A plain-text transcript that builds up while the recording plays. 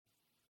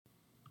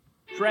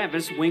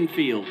Travis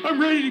Wingfield. I'm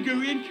ready to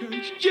go in,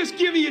 Coach. Just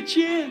give me a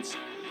chance.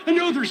 I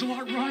know there's a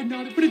lot riding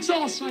on it, but it's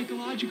all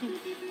psychological.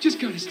 Just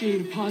got to stay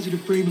in a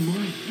positive frame of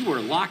mind. You are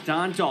Locked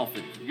On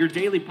Dolphins, your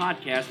daily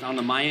podcast on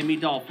the Miami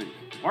Dolphins,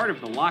 part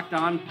of the Locked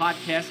On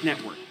Podcast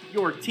Network,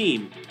 your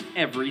team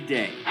every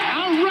day.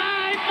 All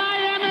right,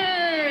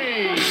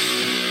 Miami!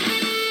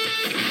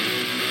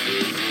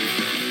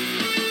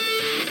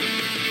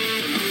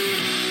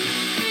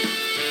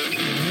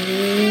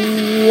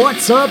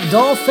 What's up,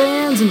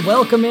 Dolphin fans, and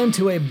welcome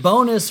into a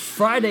bonus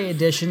Friday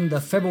edition, the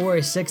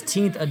February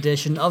 16th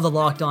edition of the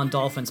Locked On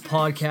Dolphins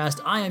podcast.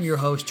 I am your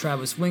host,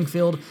 Travis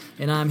Wingfield,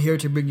 and I'm here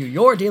to bring you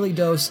your daily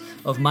dose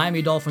of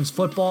Miami Dolphins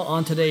football.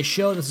 On today's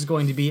show, this is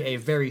going to be a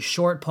very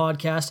short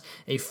podcast,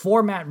 a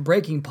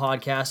format-breaking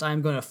podcast.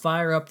 I'm going to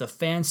fire up the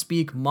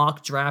FanSpeak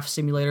mock draft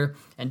simulator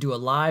and do a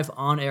live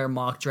on-air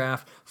mock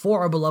draft for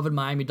our beloved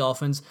Miami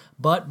Dolphins.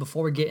 But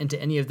before we get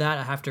into any of that,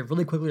 I have to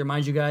really quickly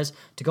remind you guys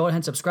to go ahead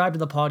and subscribe to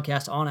the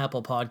podcast on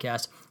Apple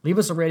Podcasts. Leave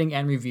us a rating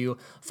and review.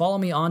 Follow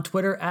me on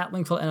Twitter at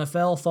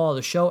WingfieldNFL. Follow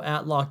the show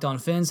at Locked On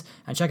Fins.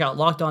 And check out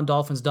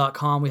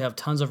LockedOnDolphins.com. We have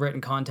tons of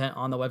written content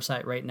on the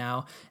website right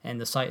now, and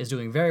the site is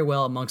doing very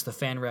well amongst the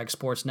FanRag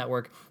Sports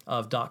network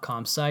of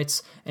 .com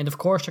sites. And of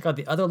course, check out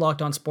the other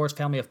Locked On Sports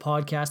family of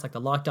podcasts like the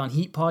Locked On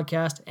Heat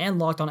podcast and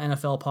Locked On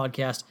NFL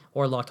podcast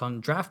or Locked On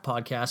Draft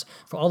podcast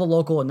for all the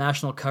local and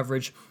national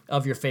coverage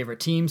of your favorite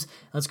teams.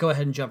 Let's go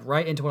ahead and jump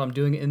right into what I'm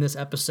doing in this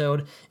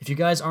episode. If you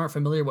guys aren't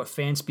familiar what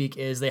FanSpeak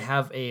is, they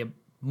have a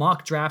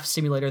mock draft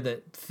simulator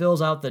that fills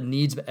out the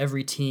needs of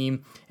every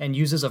team and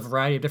uses a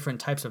variety of different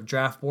types of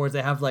draft boards.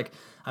 They have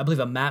I believe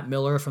a Matt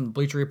Miller from the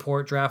Bleacher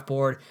Report draft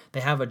board. They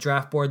have a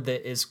draft board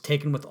that is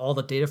taken with all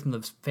the data from the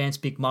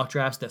FanSpeak mock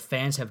drafts that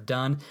fans have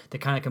done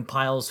that kind of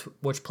compiles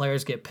which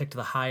players get picked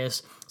the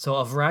highest. So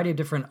a variety of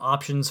different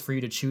options for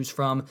you to choose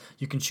from.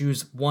 You can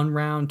choose 1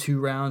 round, 2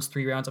 rounds,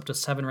 3 rounds, up to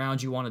 7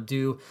 rounds you want to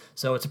do.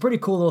 So it's a pretty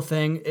cool little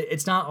thing.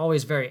 It's not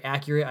always very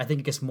accurate. I think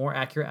it gets more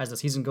accurate as the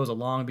season goes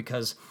along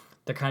because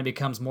there kind of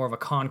becomes more of a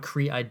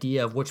concrete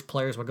idea of which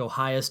players will go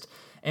highest.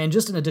 And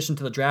just in addition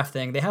to the draft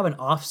thing, they have an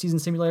off-season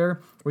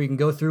simulator where you can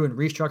go through and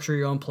restructure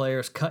your own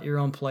players, cut your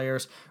own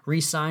players,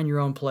 re-sign your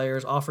own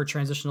players, offer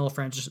transitional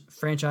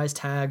franchise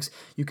tags.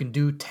 You can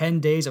do 10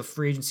 days of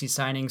free agency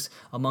signings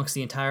amongst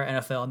the entire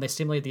NFL, and they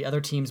simulate the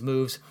other team's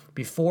moves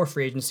before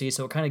free agency,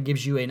 so it kind of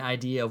gives you an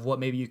idea of what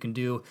maybe you can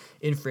do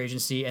in free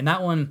agency. And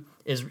that one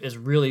is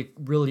really,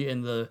 really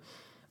in the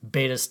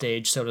beta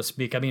stage, so to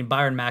speak. I mean,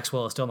 Byron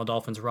Maxwell is still on the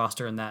Dolphins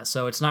roster in that,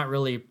 so it's not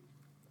really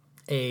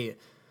a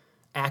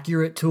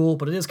accurate tool,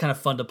 but it is kind of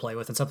fun to play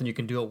with and something you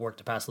can do at work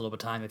to pass a little bit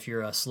of time if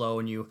you're slow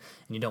and you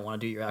don't want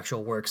to do your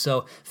actual work.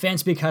 So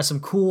FanSpeak has some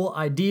cool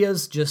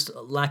ideas, just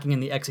lacking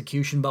in the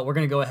execution, but we're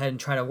going to go ahead and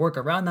try to work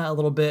around that a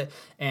little bit.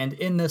 And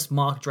in this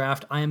mock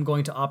draft, I am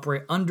going to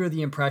operate under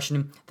the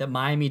impression that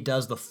Miami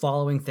does the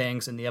following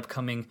things in the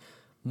upcoming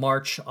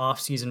March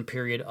off-season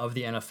period of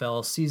the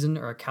NFL season,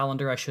 or a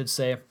calendar, I should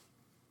say.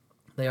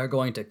 They are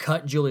going to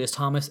cut Julius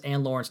Thomas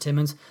and Lawrence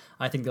Timmons.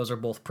 I think those are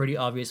both pretty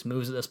obvious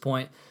moves at this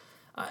point.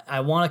 I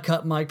want to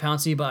cut Mike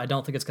Pouncey, but I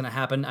don't think it's going to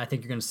happen. I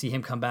think you're going to see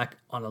him come back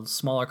on a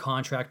smaller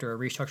contract or a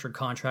restructured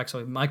contract.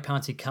 So Mike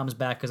Pouncey comes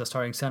back as a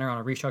starting center on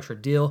a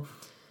restructured deal.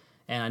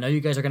 And I know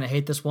you guys are going to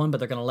hate this one, but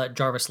they're going to let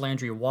Jarvis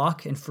Landry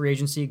walk in free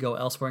agency, go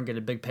elsewhere and get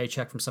a big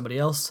paycheck from somebody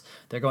else.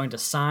 They're going to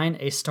sign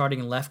a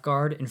starting left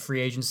guard in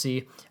free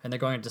agency, and they're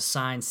going to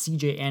sign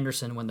CJ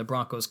Anderson when the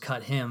Broncos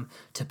cut him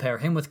to pair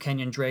him with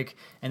Kenyon Drake.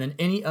 And then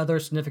any other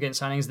significant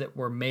signings that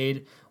were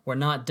made were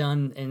not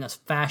done in a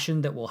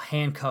fashion that will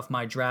handcuff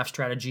my draft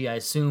strategy. I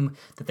assume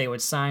that they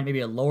would sign maybe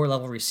a lower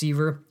level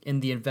receiver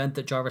in the event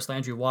that Jarvis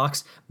Landry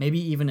walks, maybe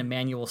even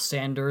Emmanuel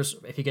Sanders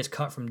if he gets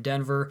cut from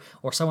Denver,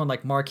 or someone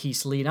like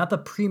Marquise Lee, not the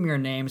premier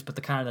names, but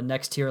the kind of the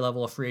next tier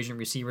level of free agent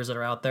receivers that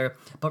are out there.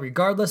 But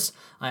regardless,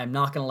 I am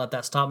not going to let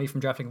that stop me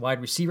from drafting wide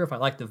receiver if I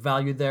like the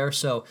value there.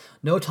 So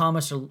no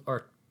Thomas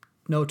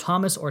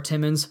or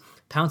Timmons.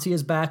 Pouncey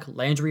is back,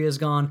 Landry is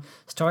gone,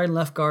 starting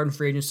left guard in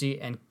free agency,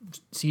 and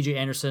CJ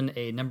Anderson,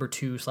 a number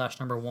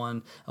 2/number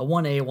 1, a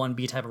 1A,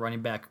 1B type of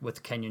running back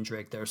with Kenyon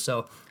Drake there.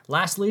 So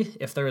lastly,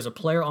 if there is a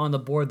player on the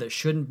board that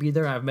shouldn't be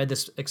there, I've made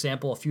this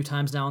example a few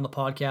times now on the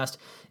podcast,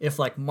 if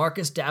like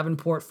Marcus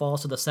Davenport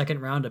falls to the second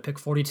round to pick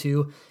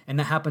 42, and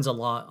that happens a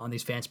lot on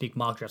these FanSpeak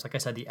mock drafts. Like I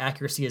said, the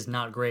accuracy is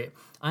not great.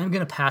 I'm going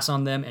to pass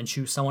on them and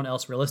choose someone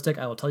else realistic.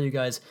 I will tell you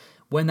guys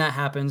when that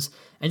happens,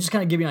 and just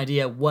kind of give you an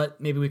idea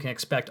what maybe we can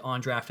expect on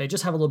draft day.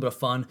 Just have a little bit of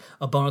fun,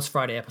 a bonus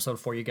Friday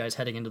episode for you guys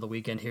heading into the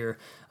weekend here,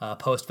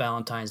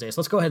 post-Valentine's Day. So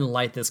let's go ahead and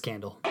light this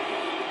candle.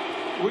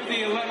 With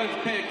the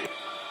 11th pick,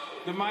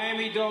 the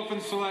Miami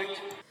Dolphins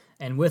select.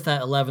 And with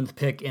that 11th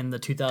pick in the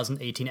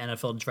 2018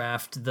 NFL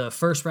Draft, the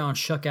first round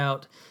shook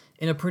out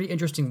in a pretty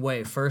interesting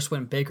way. First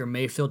went Baker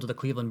Mayfield to the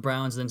Cleveland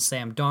Browns, then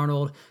Sam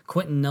Darnold,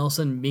 Quentin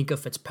Nelson, Minkah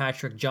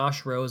Fitzpatrick,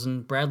 Josh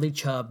Rosen, Bradley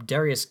Chubb,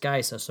 Darius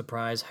Geis, a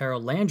surprise,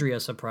 Harold Landry, a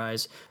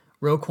surprise,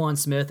 Roquan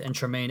Smith and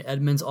Tremaine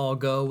Edmonds all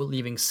go,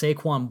 leaving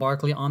Saquon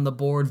Barkley on the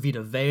board,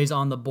 Vita Vea's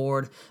on the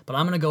board, but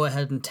I'm going to go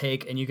ahead and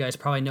take, and you guys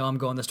probably know I'm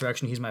going this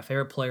direction, he's my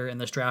favorite player in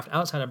this draft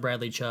outside of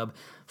Bradley Chubb,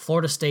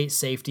 Florida State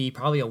safety,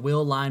 probably a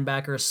will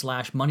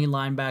linebacker / money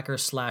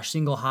linebacker /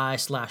 single high /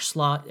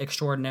 slot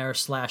extraordinaire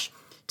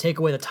 / take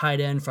away the tight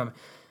end from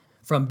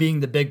being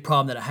the big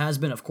problem that it has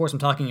been. Of course, I'm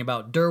talking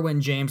about Derwin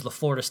James, the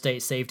Florida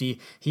State safety.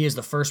 He is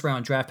the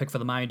first-round draft pick for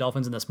the Miami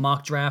Dolphins in this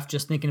mock draft.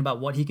 Just thinking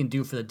about what he can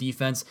do for the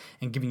defense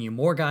and giving you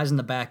more guys in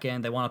the back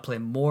end. They want to play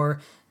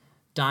more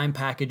dime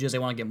packages. They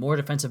want to get more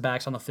defensive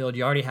backs on the field.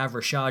 You already have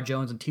Rashad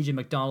Jones and TJ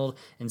McDonald,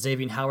 and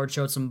Xavier Howard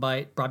showed some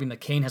bite. Robbie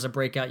McCain has a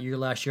breakout year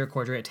last year.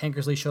 Cordrea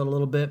Tankersley showed a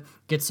little bit.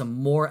 Get some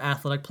more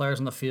athletic players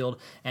on the field.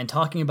 And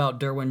talking about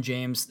Derwin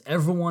James,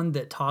 everyone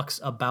that talks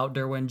about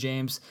Derwin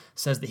James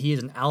says that he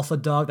is an alpha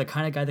dog, the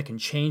kind of guy that can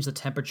change the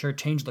temperature,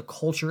 change the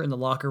culture in the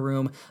locker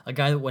room, a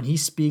guy that when he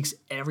speaks,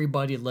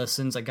 everybody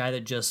listens, a guy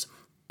that just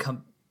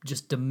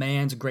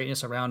demands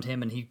greatness around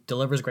him, and he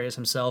delivers greatness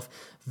himself.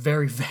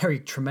 Very, very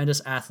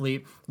tremendous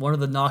athlete. One of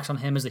the knocks on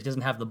him is that he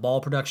doesn't have the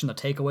ball production, the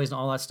takeaways, and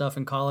all that stuff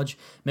in college.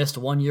 Missed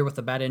 1 year with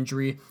a bad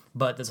injury,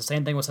 but there's the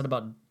same thing was said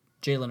about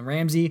Jalen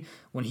Ramsey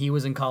when he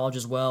was in college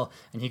as well,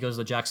 and he goes to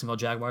the Jacksonville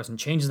Jaguars and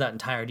changes that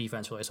entire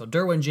defense really. So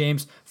Derwin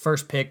James,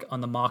 first pick on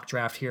the mock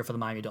draft here for the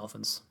Miami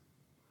Dolphins.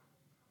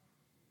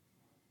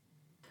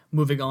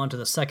 Moving on to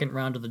the second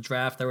round of the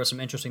draft, there were some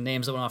interesting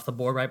names that went off the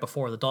board right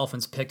before the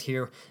Dolphins picked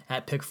here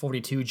at pick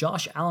 42.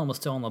 Josh Allen was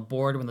still on the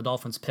board when the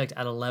Dolphins picked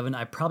at 11.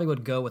 I probably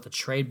would go with a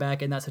trade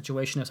back in that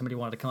situation if somebody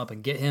wanted to come up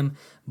and get him.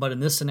 But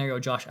in this scenario,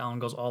 Josh Allen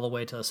goes all the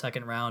way to the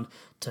second round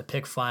to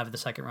pick 5 of the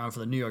second round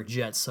for the New York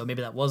Jets. So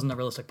maybe that wasn't a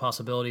realistic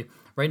possibility.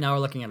 Right now, we're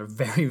looking at a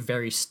very,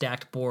 very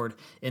stacked board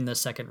in the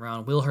second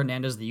round. Will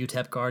Hernandez, the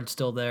UTEP guard,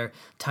 still there.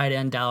 Tight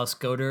end Dallas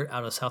Goedert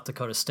out of South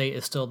Dakota State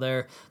is still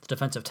there. The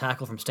defensive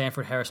tackle from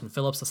Stanford, Harrison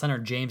Phillips. The center,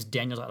 James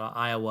Daniels out of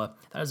Iowa.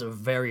 That is a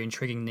very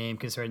intriguing name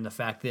considering the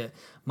fact that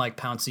Mike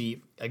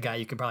Pouncey, a guy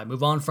you could probably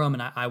move on from,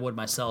 and I would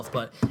myself.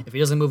 But if they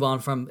don't move on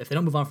from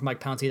Mike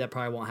Pouncey, that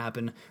probably won't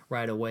happen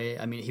right away.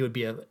 I mean, he would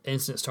be an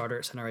instant starter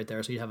at center right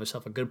there. So you'd have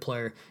yourself a good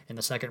player in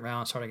the second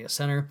round starting at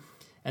center.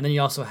 And then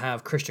you also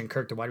have Christian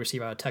Kirk, the wide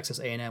receiver out of Texas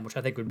A&M, which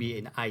I think would be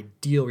an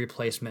ideal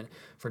replacement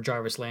for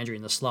Jarvis Landry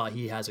in the slot.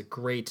 He has a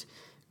great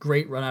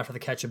run after the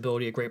catch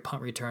ability, a great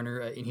punt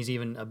returner, and he's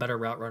even a better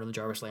route runner than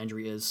Jarvis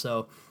Landry is.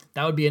 So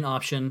that would be an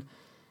option.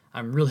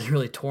 I'm really,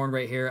 really torn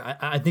right here.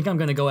 I think I'm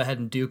going to go ahead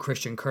and do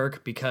Christian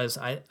Kirk because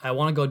I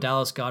want to go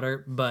Dallas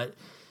Goedert, but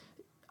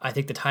I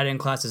think the tight end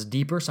class is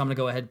deeper, so I'm going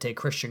to go ahead and take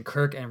Christian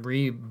Kirk and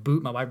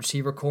reboot my wide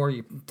receiver core.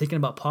 You're thinking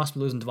about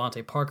possibly losing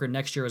Devontae Parker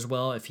next year as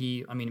well.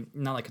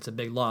 Not like it's a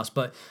big loss,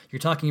 but you're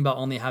talking about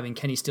only having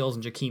Kenny Stills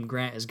and Jakeem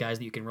Grant as guys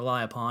that you can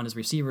rely upon as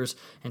receivers.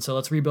 And so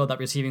let's rebuild that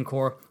receiving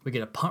core. We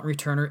get a punt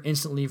returner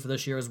instantly for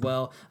this year as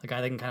well, a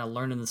guy that can kind of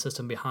learn in the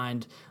system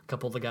behind a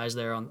couple of the guys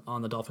there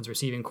on the Dolphins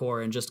receiving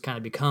core and just kind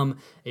of become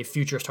a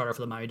future starter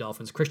for the Miami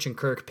Dolphins. Christian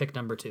Kirk, pick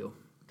number 2.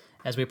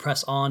 As we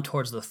press on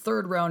towards the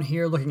third round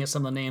here, looking at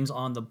some of the names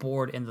on the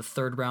board in the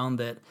third round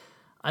that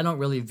I don't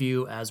really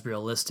view as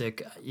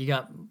realistic. You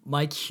got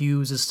Mike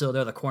Hughes is still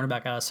there, the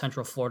cornerback out of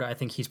Central Florida. I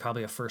think he's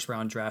probably a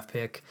first-round draft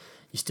pick.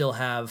 You still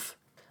have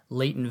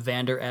Leighton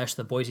Vander Esch,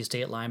 the Boise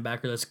State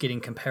linebacker that's getting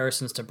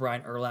comparisons to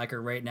Brian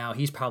Urlacher right now.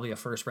 He's probably a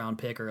first-round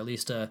pick or at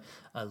least a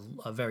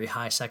very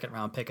high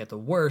second-round pick at the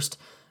worst.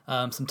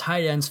 Some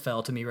tight ends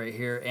fell to me right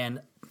here,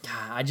 and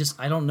I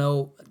don't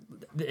know.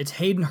 It's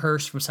Hayden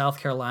Hurst from South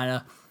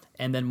Carolina,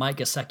 and then Mike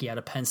Gesicki out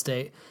of Penn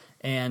State.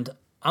 And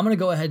I'm going to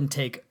go ahead and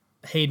take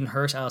Hayden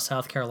Hurst out of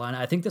South Carolina.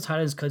 I think the tight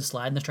ends could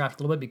slide in this draft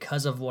a little bit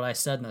because of what I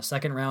said in the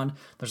second round.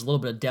 There's a little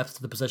bit of depth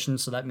to the position,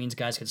 so that means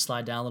guys could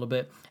slide down a little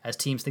bit as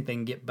teams think they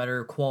can get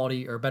better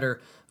quality or better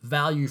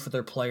value for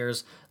their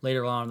players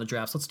later on in the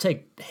draft. So let's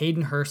take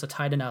Hayden Hurst, the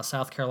tight end out of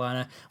South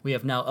Carolina. We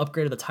have now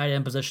upgraded the tight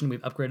end position.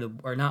 We've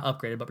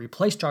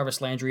replaced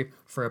Jarvis Landry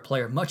for a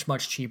player much,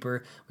 much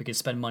cheaper. We could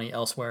spend money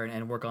elsewhere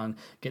and work on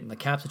getting the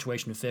cap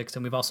situation fixed.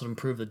 And we've also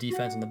improved the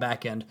defense in the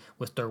back end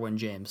with Derwin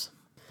James.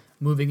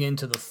 Moving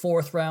into the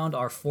fourth round,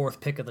 our fourth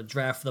pick of the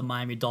draft for the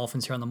Miami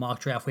Dolphins here on the mock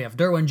draft. We have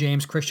Derwin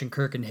James, Christian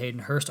Kirk, and Hayden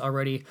Hurst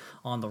already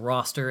on the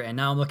roster. And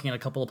now I'm looking at a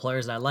couple of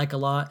players that I like a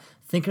lot.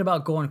 Thinking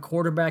about going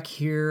quarterback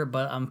here,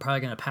 but I'm probably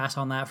going to pass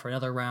on that for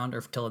another round or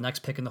until the next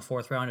pick in the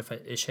fourth round if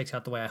it shakes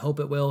out the way I hope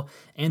it will.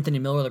 Anthony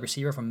Miller, the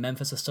receiver from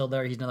Memphis, is still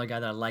there. He's another guy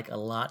that I like a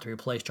lot to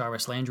replace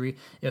Jarvis Landry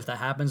if that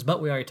happens,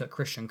 but we already took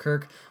Christian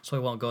Kirk, so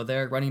we won't go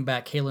there. Running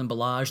back Kalen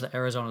Ballage, the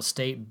Arizona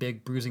State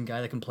big bruising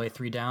guy that can play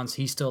 3 downs,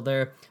 he's still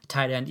there.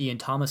 Tight end Ian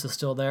Thomas is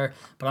still there,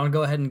 but I'm going to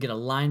go ahead and get a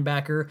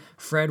linebacker,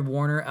 Fred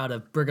Warner out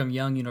of Brigham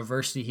Young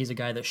University. He's a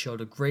guy that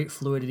showed a great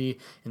fluidity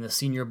in the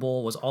Senior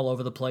Bowl, was all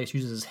over the place,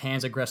 uses his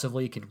hands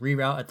aggressively, can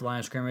reroute at the line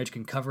of scrimmage,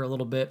 can cover a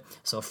little bit.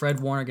 So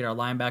Fred Warner, get our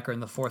linebacker in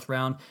the fourth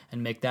round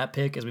and make that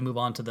pick. As we move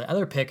on to the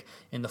other pick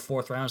in the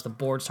fourth round, as the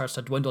board starts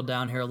to dwindle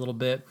down here a little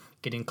bit,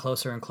 getting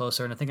closer and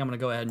closer. And I think I'm going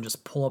to go ahead and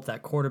just pull up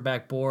that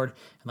quarterback board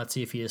and let's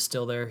see if he is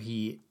still there.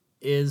 He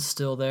is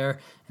still there,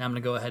 and I'm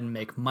going to go ahead and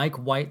make Mike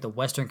White, the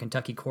Western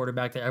Kentucky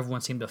quarterback that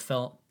everyone seemed to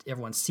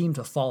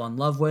fall in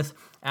love with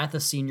at the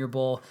Senior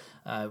Bowl.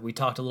 We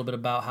talked a little bit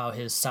about how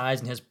his size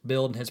and his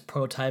build and his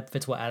prototype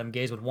fits what Adam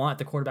Gase would want at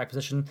the quarterback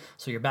position.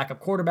 So your backup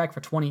quarterback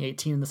for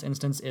 2018 in this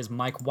instance is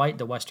Mike White,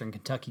 the Western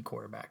Kentucky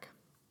quarterback.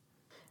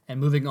 And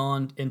moving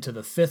on into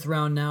the 5th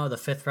round now. The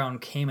 5th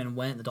round came and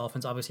went. The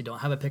Dolphins obviously don't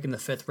have a pick in the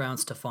 5th round.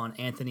 Stephon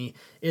Anthony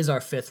is our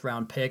 5th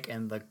round pick,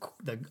 and the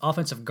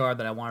offensive guard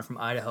that I wanted from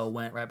Idaho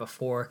went right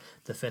before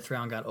the 5th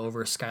round got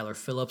over, Skylar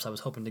Phillips. I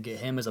was hoping to get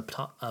him as a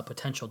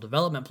potential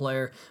development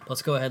player. But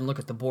let's go ahead and look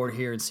at the board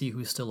here and see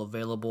who's still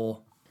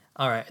available.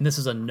 All right, and this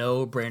is a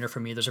no-brainer for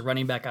me. There's a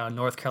running back out of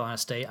North Carolina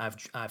State. I've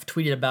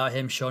tweeted about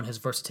him, shown his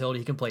versatility.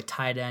 He can play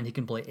tight end, he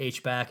can play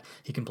H-back,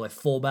 he can play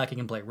fullback, he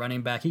can play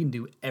running back. He can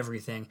do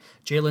everything.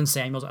 Jalen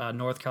Samuels out of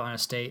North Carolina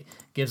State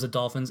gives the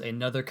Dolphins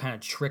another kind of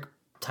trick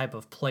type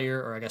of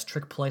player, or I guess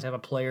trick play type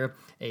of player,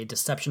 a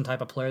deception type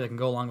of player that can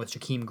go along with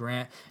Jakeem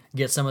Grant,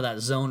 get some of that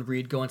zone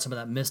read going, some of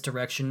that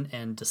misdirection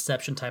and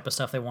deception type of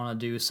stuff they want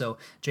to do. So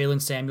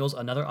Jalen Samuels,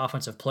 another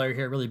offensive player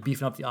here, really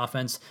beefing up the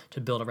offense to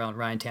build around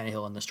Ryan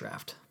Tannehill in this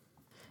draft.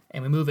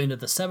 And we move into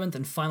the 7th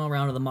and final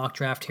round of the mock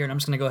draft here. And I'm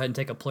just going to go ahead and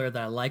take a player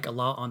that I like a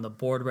lot on the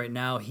board right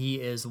now. He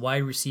is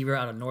wide receiver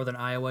out of Northern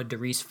Iowa,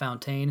 Darius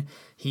Fontaine.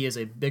 He is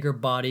a bigger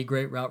body,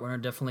 great route runner,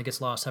 definitely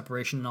gets a lot of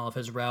separation in all of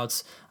his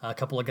routes. A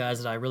couple of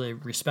guys that I really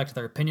respect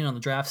their opinion on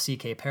the draft,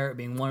 C.K. Parrott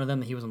being one of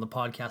them. He was on the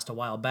podcast a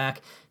while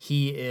back.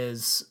 He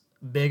is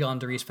big on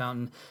Darius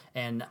Fontaine,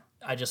 and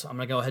I'm going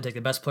to go ahead and take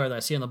the best player that I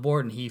see on the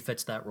board, and he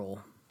fits that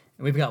role.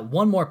 And we've got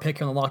one more pick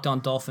here on the Locked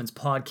On Dolphins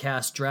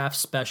podcast draft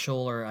special,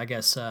 or I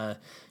guess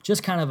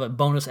just kind of a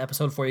bonus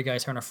episode for you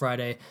guys here on a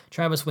Friday.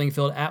 Travis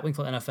Wingfield at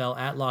Wingfield NFL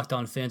at Locked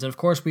On Fins. And of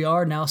course, we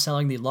are now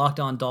selling the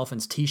Locked On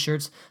Dolphins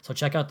t-shirts. So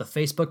check out the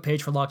Facebook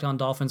page for Locked On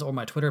Dolphins or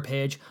my Twitter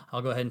page.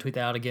 I'll go ahead and tweet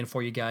that out again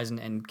for you guys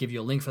and give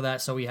you a link for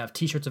that. So we have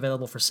t-shirts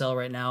available for sale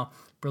right now.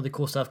 Really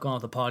cool stuff going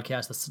on with the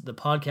podcast. The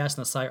podcast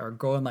and the site are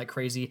growing like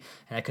crazy,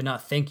 and I could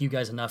not thank you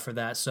guys enough for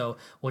that. So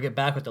we'll get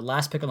back with the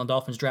last pick on the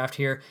Dolphins draft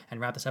here and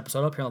wrap this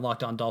episode up here on the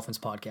Locked On Dolphins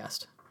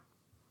podcast.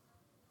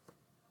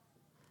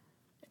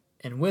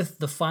 And with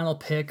the final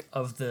pick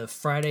of the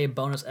Friday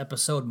bonus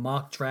episode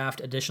mock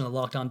draft edition of the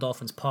Locked On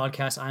Dolphins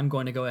podcast, I'm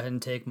going to go ahead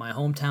and take my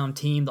hometown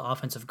team, the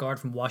offensive guard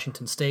from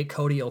Washington State,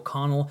 Cody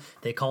O'Connell.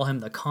 They call him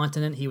the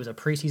Continent. He was a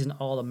preseason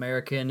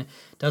All-American,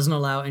 doesn't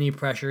allow any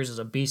pressures, is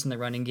a beast in the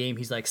running game.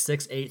 He's like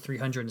 6'8",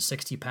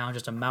 360 pounds,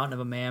 just a mountain of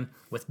a man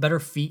with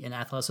better feet and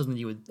athleticism than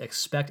you would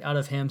expect out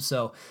of him.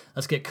 So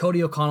let's get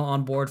Cody O'Connell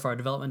on board for our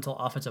developmental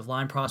offensive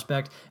line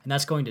prospect, and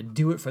that's going to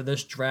do it for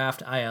this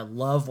draft. I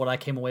love what I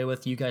came away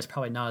with. You guys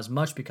probably not as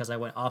much because I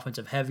went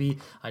offensive heavy.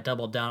 I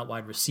doubled down at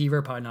wide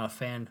receiver. Probably not a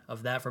fan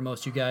of that for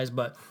most of you guys,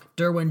 but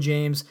Derwin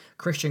James,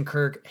 Christian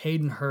Kirk,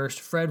 Hayden Hurst,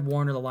 Fred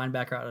Warner, the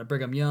linebacker out of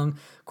Brigham Young,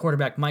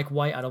 quarterback Mike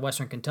White out of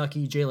Western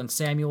Kentucky, Jalen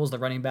Samuels, the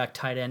running back,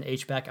 tight end,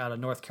 H-back out of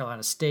North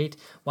Carolina State,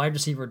 wide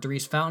receiver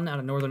Darius Fontaine out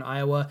of Northern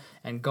Iowa,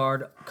 and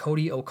guard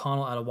Cody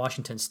O'Connell out of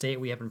Washington State.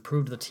 We have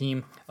improved the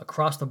team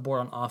across the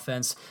board on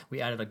offense.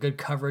 We added a good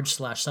coverage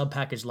 /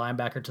 sub-package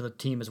linebacker to the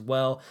team as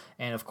well,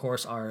 and of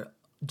course our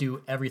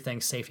do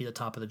everything safety at the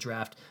top of the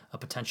draft, a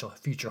potential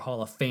future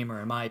Hall of Famer,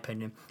 in my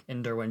opinion,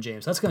 in Derwin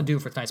James. That's going to do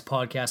it for tonight's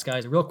podcast,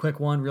 guys. A real quick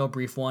one, real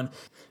brief one.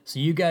 So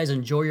you guys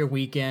enjoy your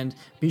weekend.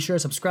 Be sure to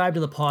subscribe to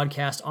the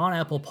podcast on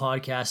Apple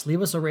Podcasts.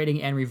 Leave us a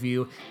rating and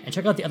review. And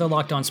check out the other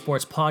Locked On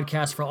Sports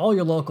podcasts for all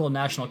your local and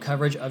national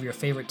coverage of your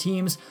favorite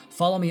teams.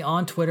 Follow me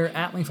on Twitter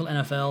at Wingfield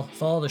NFL.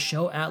 Follow the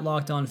show at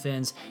Locked On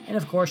Fins. And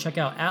of course, check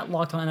out at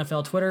Locked On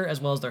NFL Twitter, as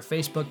well as their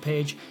Facebook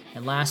page.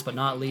 And last but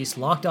not least,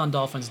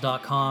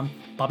 LockedOnDolphins.com.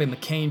 Bobby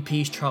McCain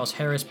piece, Charles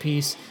Harris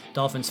piece,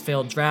 Dolphins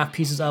failed draft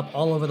pieces up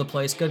all over the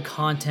place. Good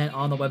content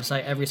on the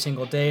website every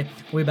single day.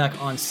 We'll be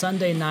back on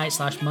Sunday night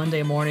 /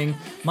 Monday morning.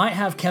 Might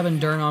have Kevin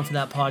Dern on for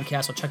that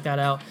podcast, so check that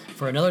out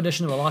for another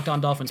edition of the Locked On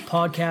Dolphins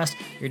podcast,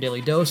 your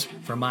daily dose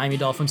for Miami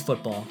Dolphins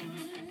football.